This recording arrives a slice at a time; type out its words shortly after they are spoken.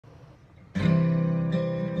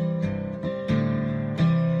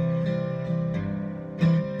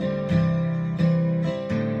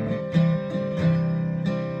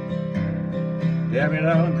Shabby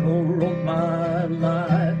down cold wrote my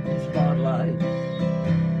life in spotlights.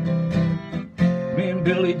 Me and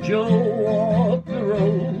Billy Joe walked the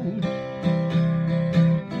road,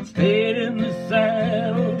 stayed in the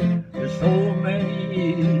saddle for so many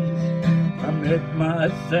years. I met my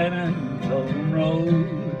San Antonio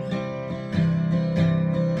Rose.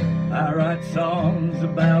 I write songs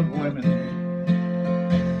about women,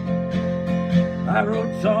 I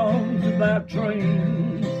wrote songs about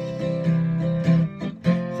trains.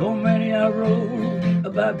 So many I wrote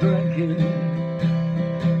about drinking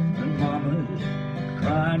and mamas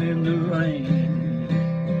crying in the rain.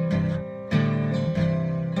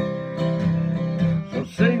 So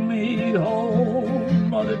sing me home,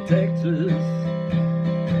 Mother Texas,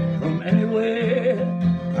 from anywhere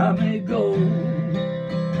I may go.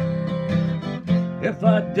 If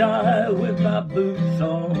I die with my boots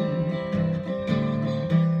on,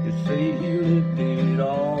 you see you lived it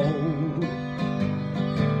all.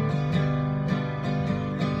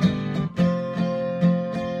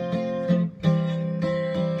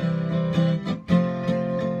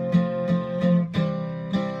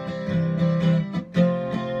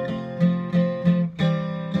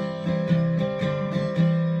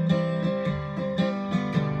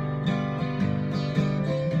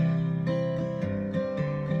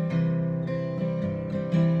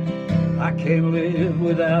 I can't live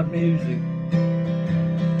without music,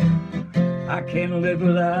 I can't live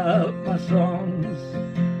without my songs.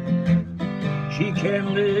 She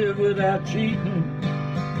can't live without cheating.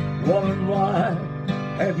 Woman, why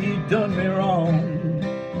have you done me wrong?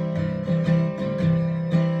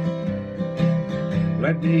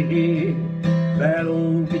 Let me hear that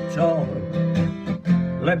old guitar,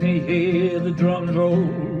 let me hear the drums roll.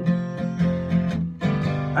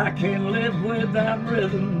 I can't live without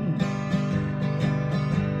rhythm,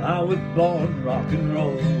 I was born rock and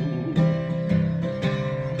roll.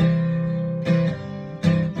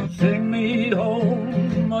 So sing me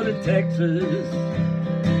home, Mother Texas,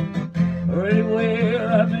 or anywhere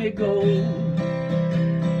I may go.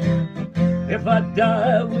 If I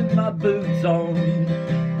die with my boots on,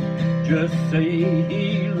 just say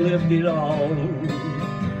he lived it all.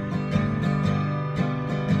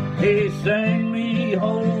 Hey, sing me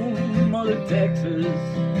home, Mother Texas,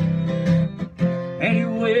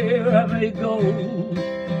 anywhere I may go.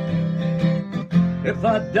 If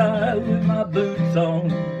I die with my boots on,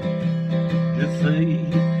 just say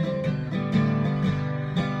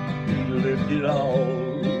he lived it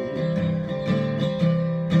all.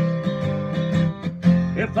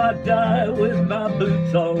 If I die with my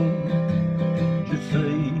boots on, just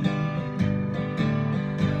say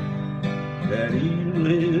that he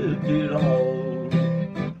lived it all.